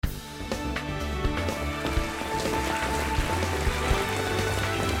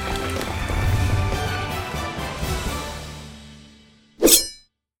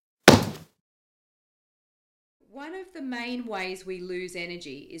of the main ways we lose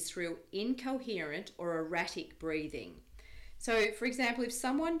energy is through incoherent or erratic breathing. So, for example, if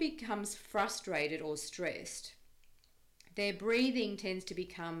someone becomes frustrated or stressed, their breathing tends to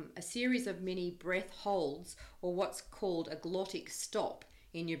become a series of mini breath holds, or what's called a glottic stop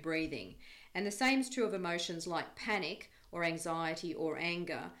in your breathing. And the same is true of emotions like panic or anxiety or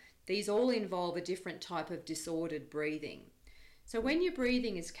anger. These all involve a different type of disordered breathing. So when your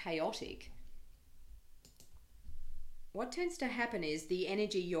breathing is chaotic, what tends to happen is the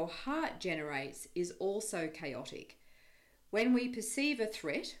energy your heart generates is also chaotic. When we perceive a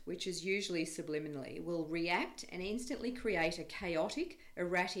threat, which is usually subliminally, we'll react and instantly create a chaotic,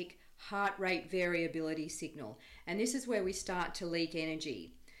 erratic heart rate variability signal. And this is where we start to leak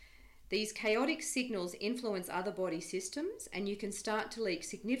energy. These chaotic signals influence other body systems, and you can start to leak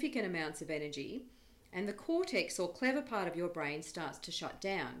significant amounts of energy, and the cortex or clever part of your brain starts to shut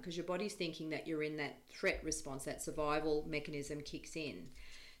down because your body's thinking that you're in that threat response, that survival mechanism kicks in.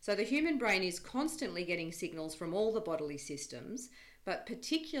 So the human brain is constantly getting signals from all the bodily systems, but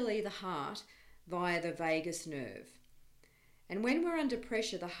particularly the heart via the vagus nerve. And when we're under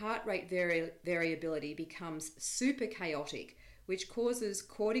pressure, the heart rate variability becomes super chaotic, which causes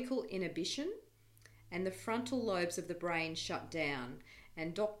cortical inhibition, and the frontal lobes of the brain shut down.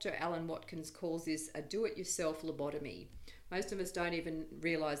 And Dr. Alan Watkins calls this a do-it-yourself lobotomy. Most of us don't even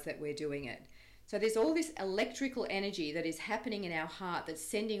realize that we're doing it. So there's all this electrical energy that is happening in our heart that's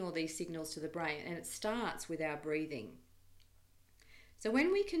sending all these signals to the brain, and it starts with our breathing. So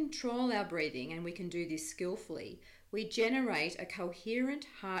when we control our breathing, and we can do this skillfully, we generate a coherent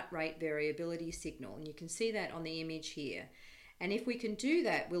heart rate variability signal, and you can see that on the image here. And if we can do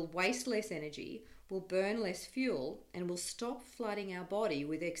that, we'll waste less energy, we'll burn less fuel, and we'll stop flooding our body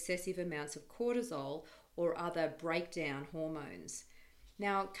with excessive amounts of cortisol or other breakdown hormones.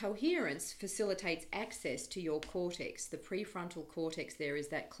 Now, coherence facilitates access to your cortex. The prefrontal cortex there is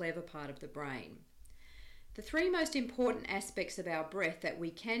that clever part of the brain. The three most important aspects of our breath that we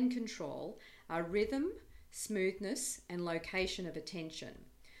can control are rhythm, smoothness, and location of attention.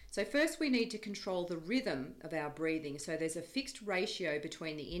 So first we need to control the rhythm of our breathing. So there's a fixed ratio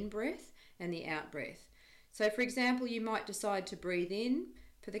between the in-breath and the out-breath. So for example, you might decide to breathe in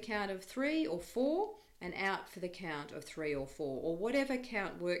for the count of 3 or 4 and out for the count of 3 or 4, or whatever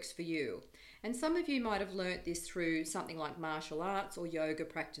count works for you. And some of you might have learnt this through something like martial arts or yoga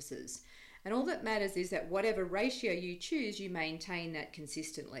practices. And all that matters is that whatever ratio you choose, you maintain that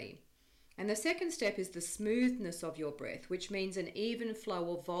consistently. And the second step is the smoothness of your breath, which means an even flow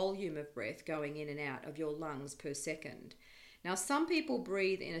or volume of breath going in and out of your lungs per second. Now, some people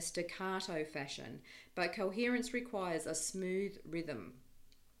breathe in a staccato fashion, but coherence requires a smooth rhythm.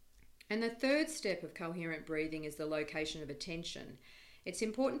 And the third step of coherent breathing is the location of attention. It's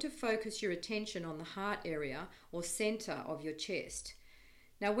important to focus your attention on the heart area or center of your chest.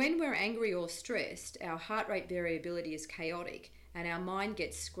 Now, when we're angry or stressed, our heart rate variability is chaotic and our mind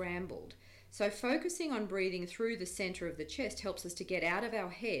gets scrambled. So focusing on breathing through the center of the chest helps us to get out of our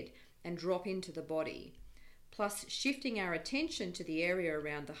head and drop into the body. Plus, shifting our attention to the area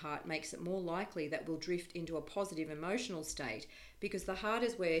around the heart makes it more likely that we'll drift into a positive emotional state, because the heart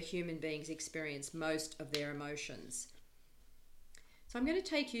is where human beings experience most of their emotions. So I'm going to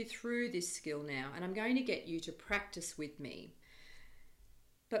take you through this skill now, and I'm going to get you to practice with me.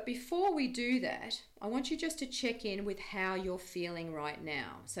 But before we do that, I want you just to check in with how you're feeling right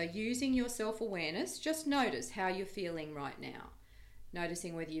now. So using your self-awareness, just notice how you're feeling right now.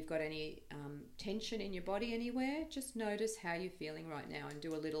 Noticing whether you've got any tension in your body anywhere. Just notice how you're feeling right now and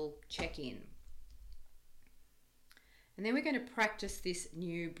do a little check-in. And then we're going to practice this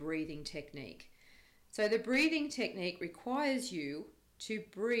new breathing technique. So the breathing technique requires you to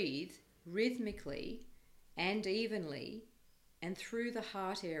breathe rhythmically and evenly and through the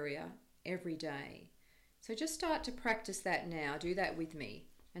heart area every day. So just start to practice that now. Do that with me.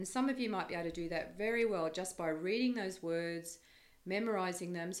 And some of you might be able to do that very well just by reading those words,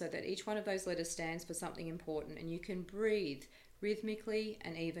 memorizing them so that each one of those letters stands for something important, and you can breathe rhythmically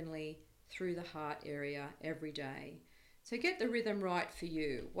and evenly through the heart area every day. So get the rhythm right for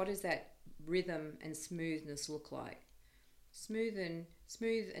you. What does that rhythm and smoothness look like? Smooth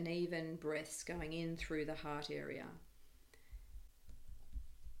and even breaths going in through the heart area.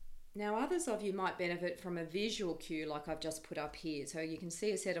 Now, others of you might benefit from a visual cue like I've just put up here. So you can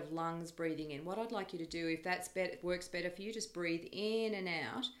see a set of lungs breathing in. What I'd like you to do, if that works better for you, just breathe in and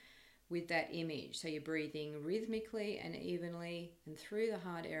out with that image. So you're breathing rhythmically and evenly and through the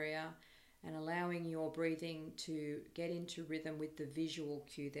heart area, and allowing your breathing to get into rhythm with the visual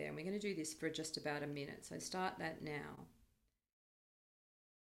cue there. And we're going to do this for just about a minute. So start that now.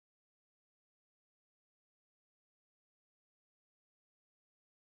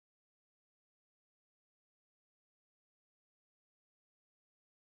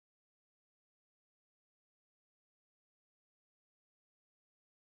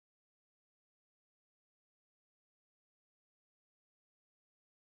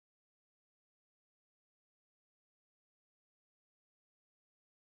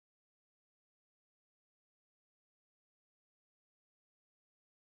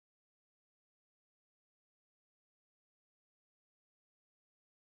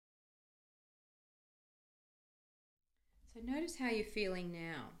 So notice how you're feeling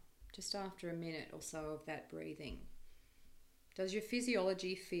now, just after a minute or so of that breathing. Does your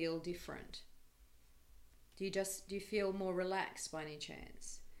physiology feel different? Do you feel more relaxed by any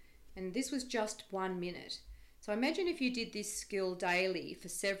chance? And this was just 1 minute. So imagine if you did this skill daily for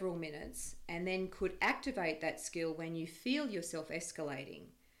several minutes and then could activate that skill when you feel yourself escalating.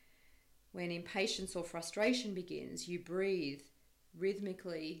 When impatience or frustration begins, you breathe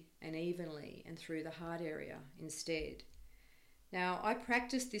rhythmically and evenly and through the heart area instead. Now, I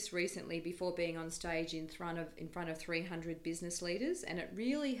practiced this recently before being on stage in front of 300 business leaders, and it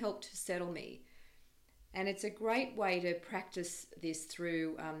really helped to settle me. And it's a great way to practice this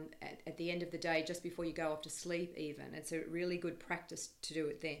through at the end of the day, just before you go off to sleep even. It's a really good practice to do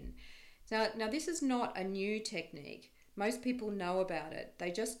it then. Now this is not a new technique. Most people know about it.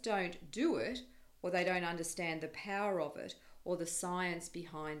 They just don't do it, or they don't understand the power of it or the science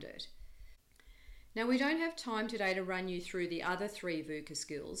behind it. Now, we don't have time today to run you through the other 3 VUCA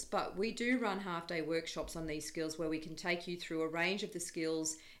skills, but we do run half-day workshops on these skills where we can take you through a range of the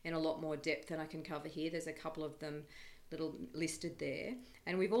skills in a lot more depth than I can cover here. There's a couple of them little listed there.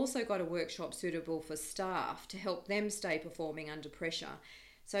 And we've also got a workshop suitable for staff to help them stay performing under pressure.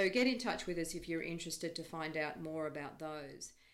 So get in touch with us if you're interested to find out more about those.